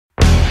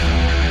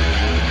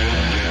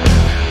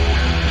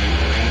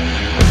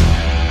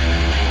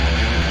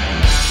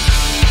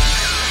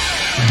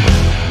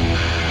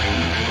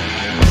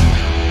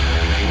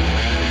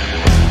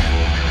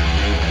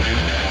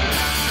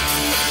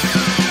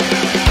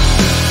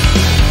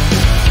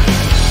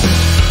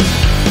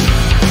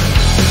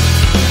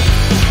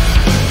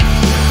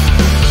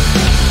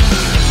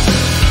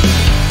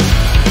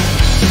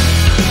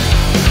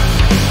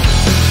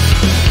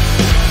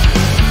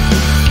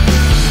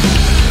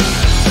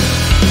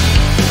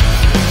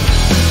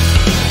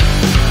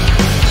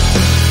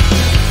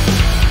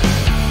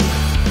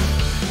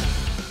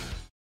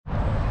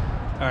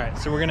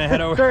gonna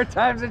head over. Third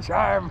time's a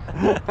charm.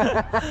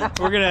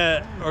 we're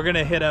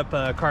gonna hit up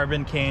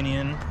Carbon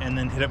Canyon and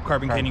then hit up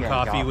Carbon Canyon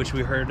Coffee, which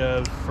we heard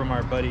of from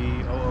our buddy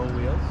OO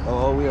Wheels.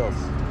 OO Wheels.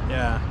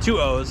 Yeah, 2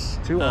 O's.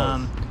 2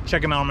 O's.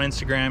 Check him out on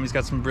Instagram. He's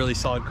got some really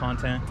solid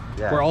content.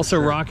 Yeah, we're also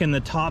rocking the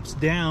tops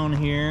down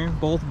here,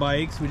 both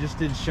bikes. We just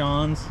did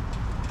Sean's,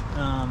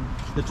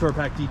 the Tour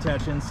Pack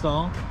Detach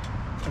install.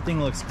 That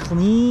thing looks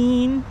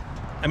clean.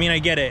 I mean, I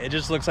get it. It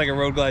just looks like a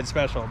Road Glide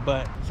special,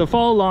 but so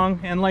follow along.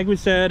 And like we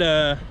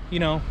said, you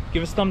know,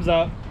 give us thumbs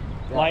up,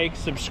 like,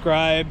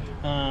 subscribe.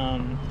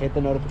 Hit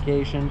the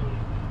notification.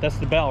 That's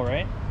the bell,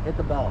 right? Hit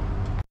the bell.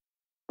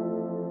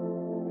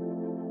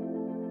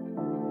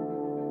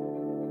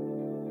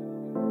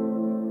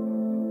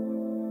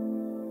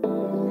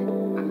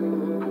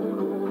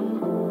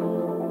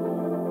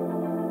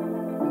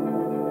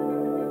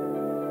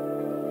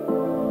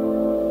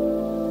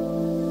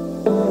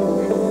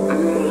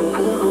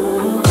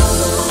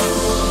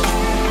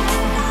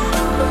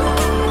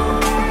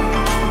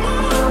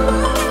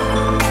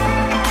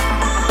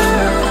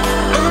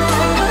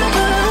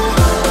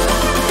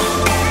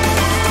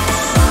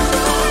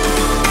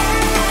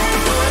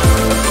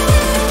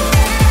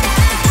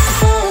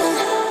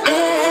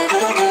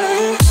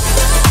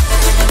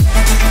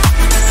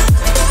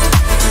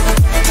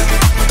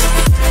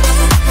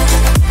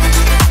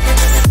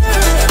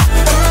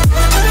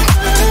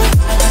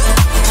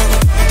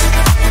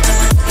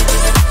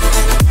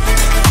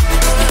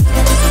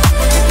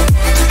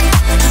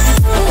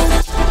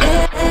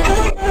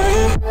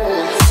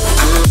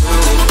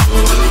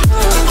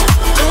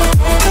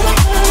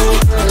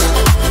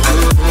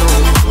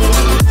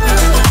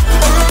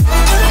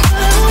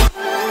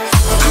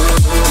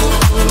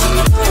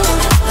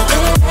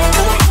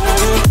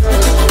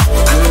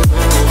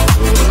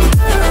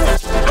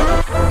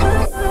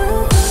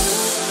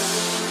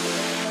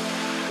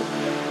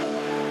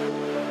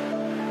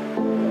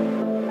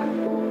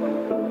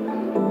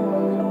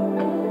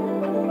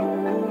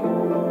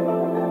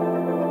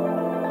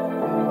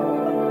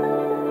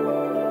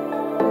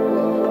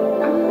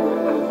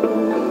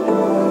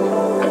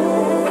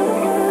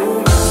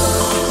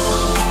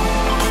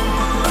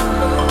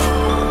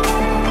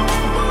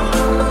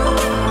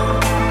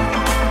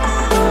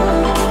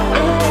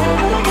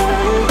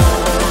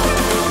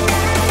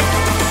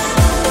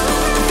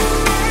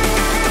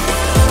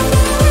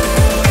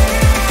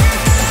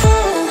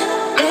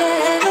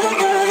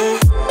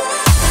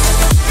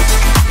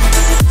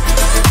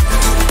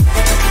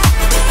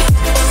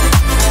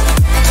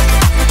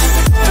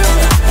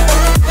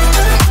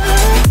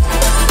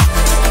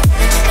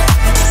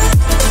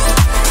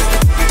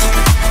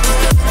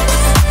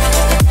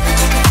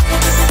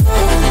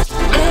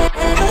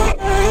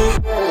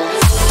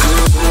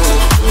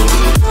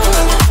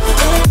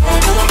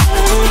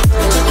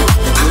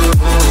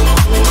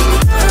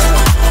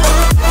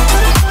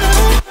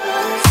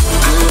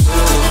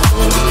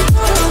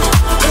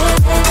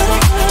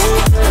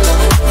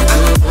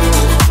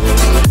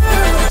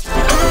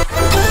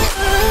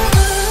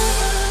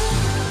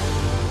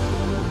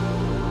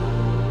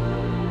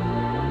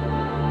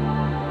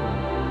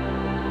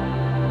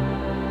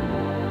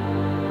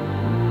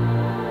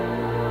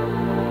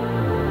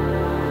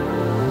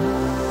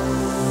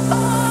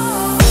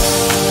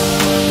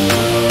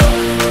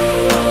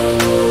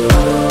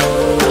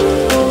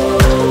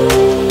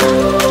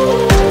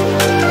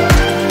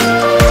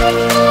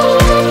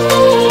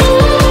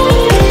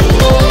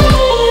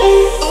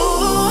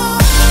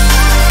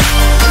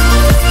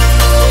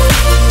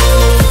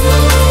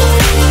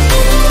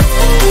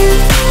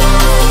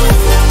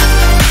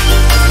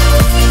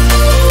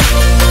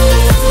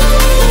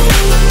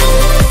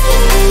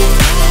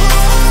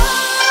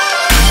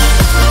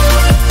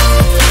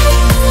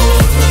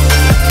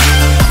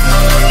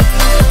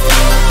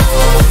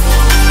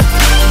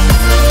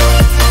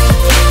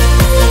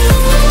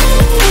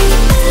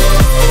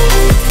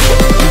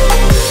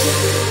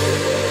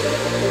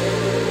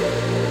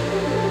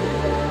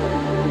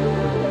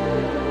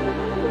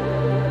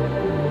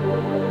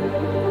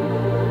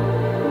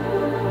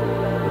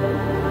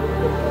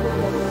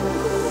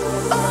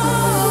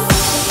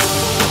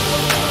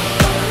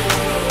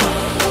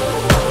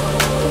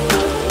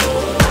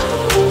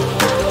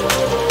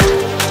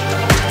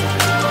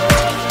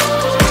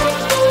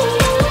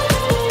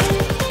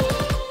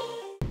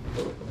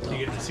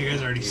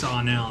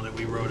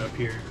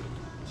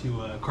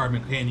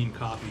 Carbon Canyon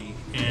Coffee,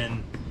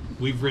 and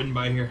we've ridden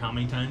by here how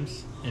many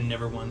times and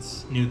never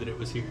once knew that it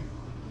was here?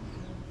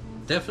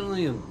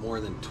 Definitely more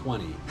than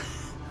 20.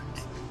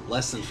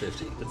 Less than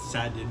 50. That's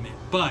sad to admit.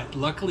 But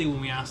luckily when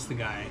we asked the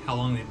guy how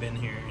long they'd been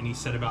here, and he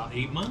said about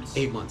 8 months?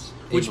 8 months.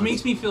 Which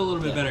makes me feel a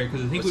little bit better,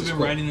 because I think we've been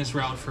riding this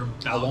route for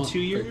about 2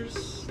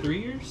 years? Like, 3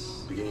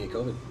 years? Beginning of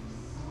COVID.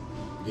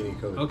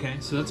 Okay,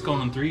 so that's going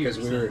on 3 years.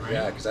 Because we were, right?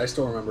 yeah, because I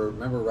still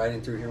remember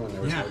riding through here when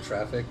there was no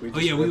traffic. We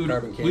just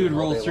we would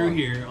roll through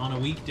here on a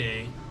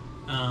weekday.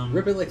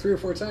 Rip it like 3 or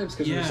 4 times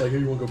because we were just like, hey,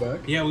 you want to go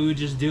back? Yeah, we would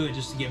just do it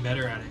just to get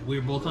better at it. We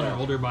were both on our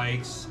older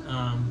bikes.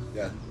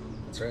 Yeah.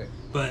 That's right.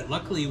 But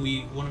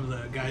luckily, one of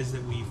the guys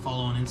that we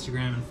follow on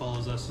Instagram and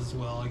follows us as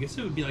well. I guess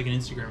it would be like an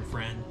Instagram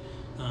friend.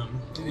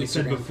 We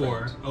said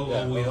before,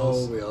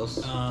 Wheels.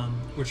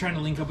 We're trying to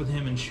link up with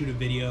him and shoot a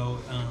video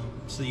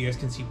so that you guys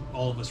can see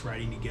all of us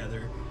riding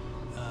together.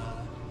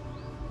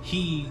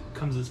 He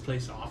comes to this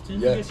place often,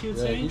 I guess you would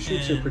say. He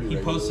shoots here pretty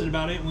regularly. Posted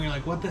about it, and we were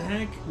like, "What the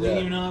heck? We didn't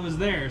even know I was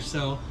there."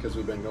 So because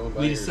we've been going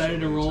by. We decided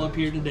to roll up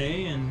here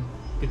today, and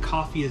the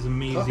coffee is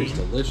amazing. Coffee's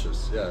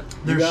delicious. Yeah.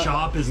 Their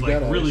shop is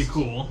like really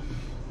cool.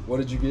 What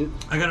did you get?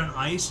 I got an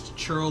iced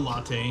churro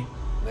latte,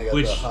 And I got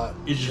which the hot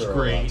is just churro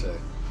great. latte.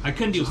 I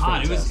couldn't do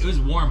hot. Fantastic. It was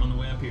warm on the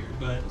way up here,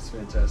 but It's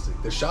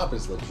fantastic. The shop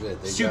is legit.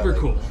 They super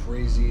got, like, cool.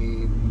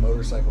 Crazy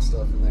motorcycle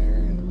stuff in there,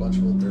 and a bunch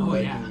of little dirt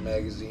biking yeah.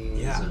 magazines,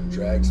 Yeah. and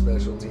drag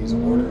specialties,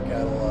 order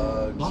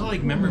catalogs. A lot of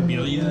like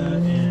memorabilia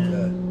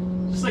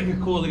and just like a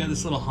cool. They got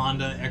this little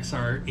Honda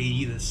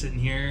XR80 that's sitting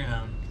here.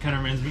 Kind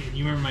of reminds me.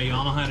 You remember my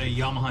Yamaha? I had a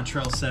Yamaha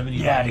Trail 70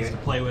 that I used to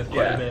play with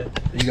quite a bit.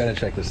 You gotta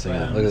check this thing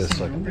out. Look at this.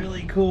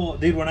 Really cool,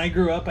 dude. When I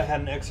grew up, I had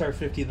an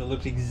XR50 that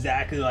looked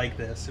exactly like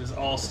this. It was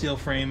all steel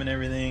frame and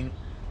everything.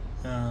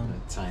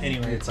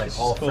 Anyway, it's like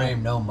all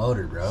frame, no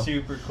motor, bro.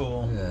 Super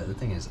cool. Yeah, the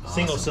thing is awesome.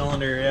 Single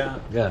cylinder,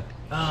 yeah.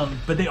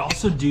 But they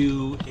also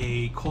do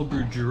a cold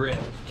brew drip,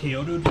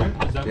 Kyoto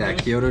drip. Is that what it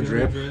is? Kyoto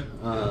drip.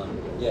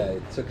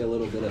 It took a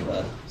little bit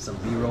of some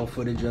B-roll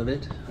footage of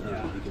it.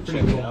 You can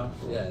check it out.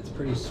 Yeah, it's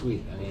pretty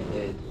sweet. I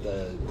mean,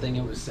 the thing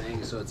it was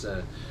saying, so it's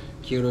a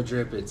Kyoto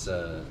drip. It's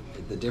the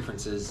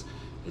difference is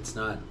it's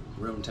not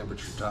room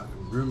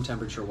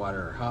temperature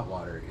water or hot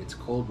water. It's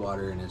cold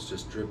water, and it's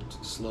just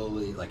dripped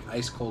slowly, like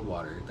ice cold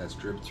water that's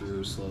dripped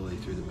through slowly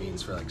through the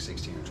beans for like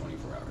 16 or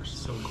 24 hours.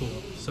 So cool,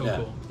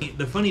 cool.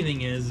 The funny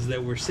thing is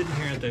that we're sitting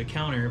here at the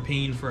counter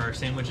paying for our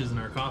sandwiches and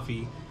our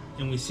coffee,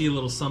 and we see a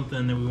little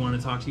something that we want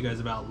to talk to you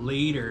guys about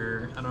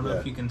later. I don't know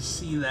if you can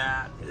see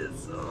that.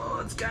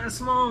 It's kind of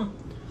small.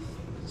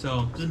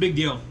 So this is a big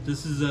deal.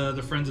 This is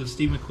the Friends of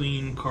Steve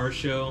McQueen car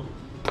show.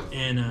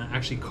 And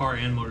actually car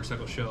and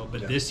motorcycle show,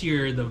 but this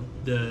year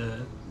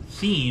the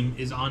theme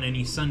is on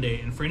any Sunday,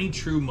 and for any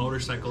true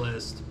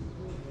motorcyclist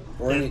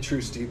or any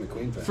true Steve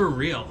McQueen fan, for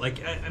real,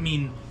 like I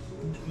mean,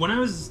 when I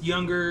was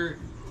younger,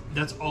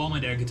 that's all my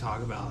dad could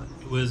talk about.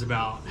 It was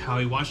about how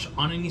he watched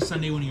On Any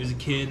Sunday when he was a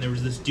kid, and there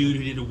was this dude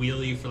who did a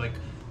wheelie for like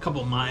a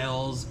couple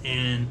miles,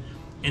 and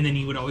then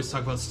he would always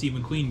talk about Steve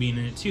McQueen being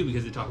in it too,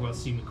 because they talk about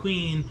Steve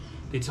McQueen.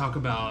 They talk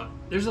about,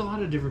 there's a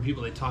lot of different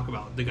people they talk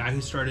about. The guy who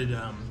started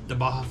the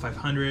Baja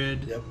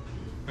 500. Yep.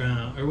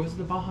 Or was it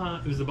the Baja?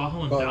 It was the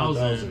Baja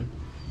 1000.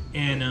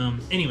 And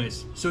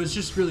anyways, so it's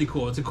just really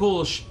cool. It's a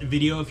cool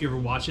video if you ever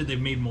watch it. They've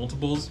made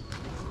multiples.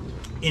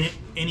 In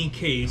any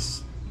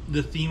case,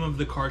 the theme of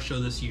the car show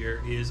this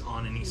year is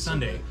On Any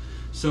Sunday.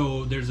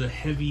 So there's a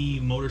heavy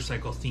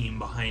motorcycle theme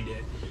behind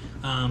it.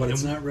 But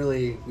it's not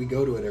really, we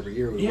go to it every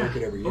year. We work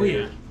it every year. Oh,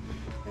 yeah.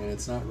 And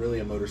it's not really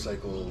a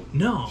motorcycle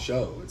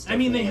show. It's I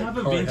mean, they like have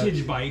a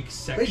vintage bike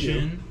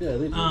section. They do. Yeah,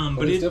 they do.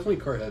 But it's definitely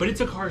car heavy. But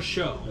it's a car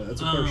show. Yeah,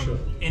 it's a car show.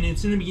 And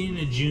it's in the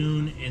beginning of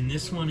June, and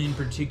this one in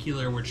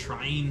particular, we're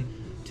trying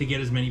to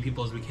get as many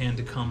people as we can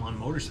to come on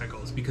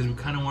motorcycles, because we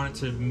kind of want it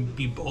to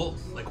be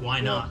both. Like, why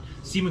not?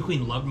 Steve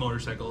McQueen loved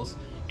motorcycles,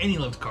 and he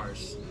loved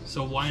cars.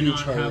 So why Huge not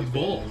Harley have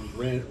both?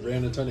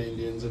 Ran a ton of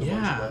Indians in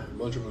a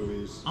bunch of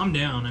movies. I'm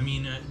down. I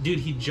mean, dude,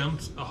 he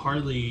jumped a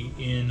Harley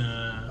in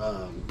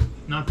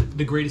not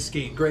the Great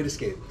Escape. The Great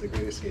Escape.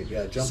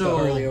 Yeah, jumped the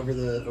Harley over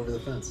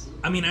the fence.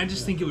 I mean, I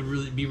just think it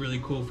would be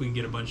really cool if we could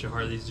get a bunch of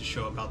Harleys to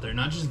show up out there.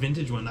 Not just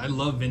vintage ones. I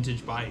love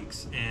vintage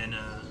bikes, and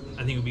I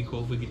think it would be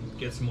cool if we could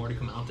get some more to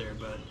come out there.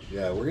 But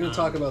yeah, we're gonna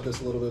talk about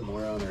this a little bit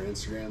more on our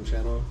Instagram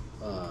channel.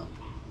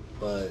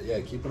 But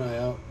yeah, keep an eye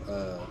out.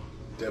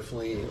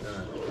 Definitely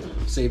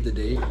save the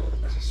date.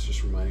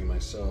 Just reminding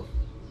myself.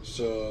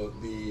 So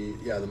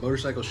the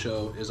motorcycle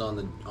show is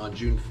on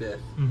June 5th.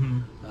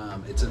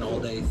 Mm-hmm. It's an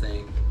all-day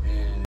thing,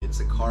 and it's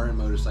a car and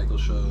motorcycle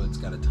show. It's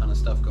got a ton of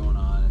stuff going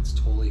on. It's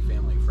totally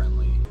family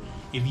friendly.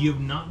 If you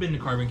have not been to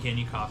Carbon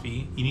Candy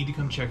Coffee, you need to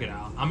come check it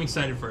out. I'm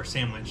excited for a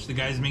sandwich. The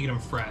guy's making them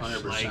fresh.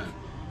 100%. Like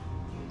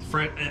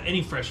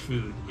any fresh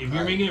food. If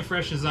you're making it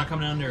fresh, it's not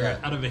coming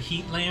out of a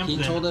heat lamp.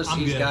 He told us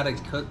he's got to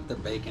cook the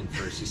bacon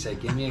first. He said,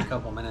 "Give me a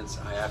couple minutes.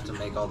 I have to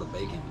make all the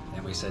bacon."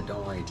 And we said,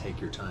 "Don't worry, take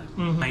your time."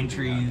 Pine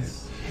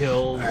trees,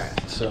 hills. All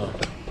right, so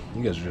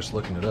you guys are just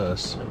looking at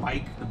us.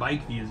 The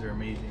bike views are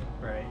amazing,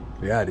 right?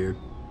 Yeah, dude.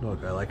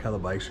 Look, I like how the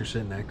bikes are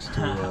sitting next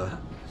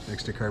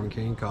to Carbon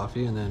Candy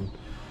Coffee, and then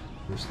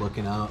just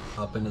looking out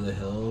up into the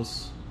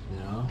hills. You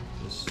know,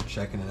 just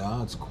checking it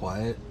out. It's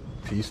quiet,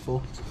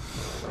 peaceful.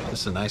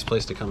 It's a nice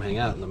place to come hang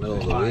out in the middle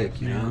of the week,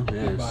 you know?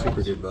 Yeah,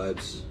 super good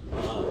vibes.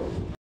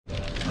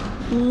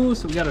 Ooh,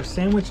 so we got our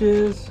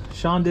sandwiches.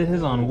 Sean did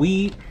his on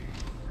wheat.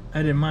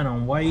 I did mine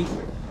on white.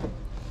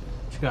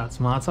 You got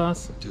some hot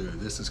sauce?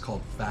 Dude, this is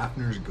called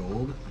Fafner's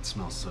Gold. It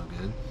smells so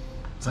good.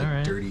 It's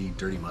like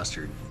dirty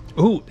mustard.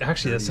 Ooh,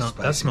 actually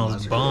that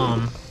smells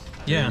bomb.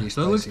 Yeah,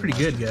 so it looks pretty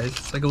good, guys.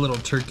 It's like a little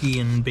turkey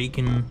and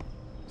bacon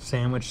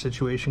sandwich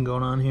situation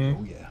going on here.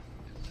 Oh yeah.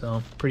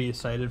 So pretty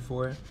excited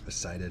for it.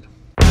 Excited.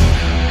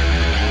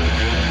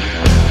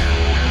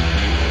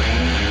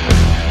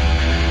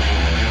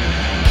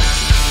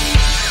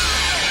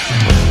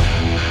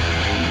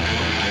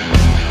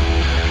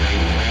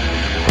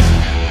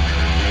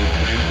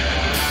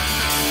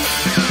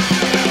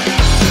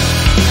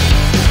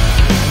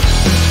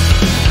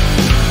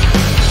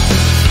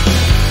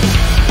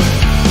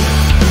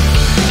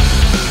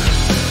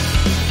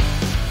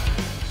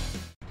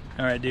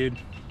 All right, dude.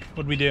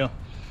 What'd we do?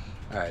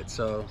 All right,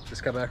 so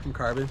just got back from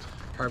Carbon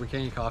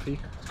Canyon Coffee.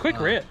 Quick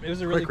rip. It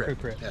was a really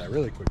quick rip. Yeah,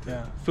 really quick rip.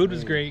 Yeah. Food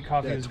was great.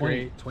 Coffee was 20,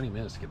 great. 20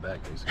 minutes to get back,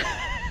 basically.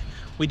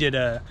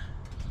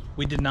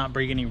 We did not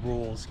break any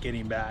rules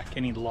getting back,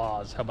 any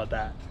laws. How about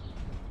that?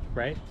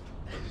 Right?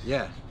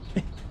 Yeah,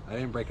 I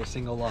didn't break a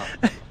single law.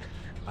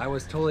 I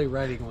was totally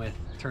riding with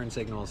turn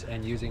signals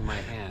and using my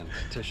hand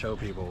to show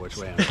people which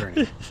way I'm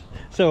turning.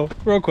 So,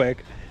 real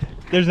quick,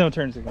 there's no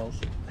turn signals.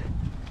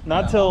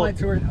 Not till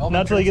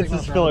he gets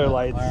his filler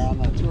lights. Are on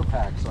the tour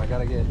pack, so I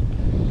gotta get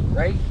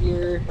right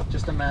here.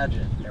 Just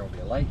imagine there will be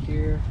a light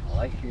here, a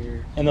light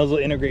here, And those will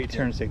integrate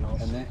turn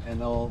signals. and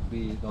they'll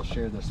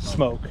share the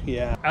Smoke,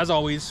 yeah. As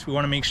always, we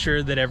want to make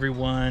sure that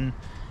everyone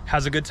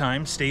has a good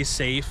time, stays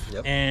safe,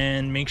 Yep.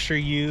 and make sure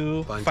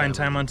you find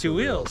time on two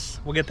wheels.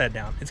 We'll get that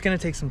down. It's gonna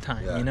take some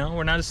time, Yeah. you know?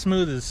 We're not as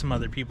smooth as some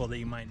other people that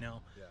you might know.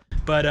 Yeah.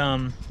 But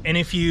and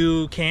if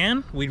you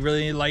can, we'd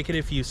really like it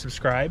if you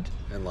subscribed,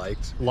 And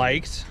liked,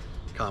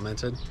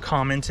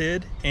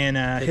 commented, and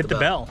hit the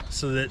bell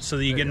so that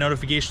you get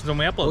notifications when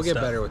we upload We'll get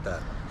stuff. better with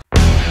that.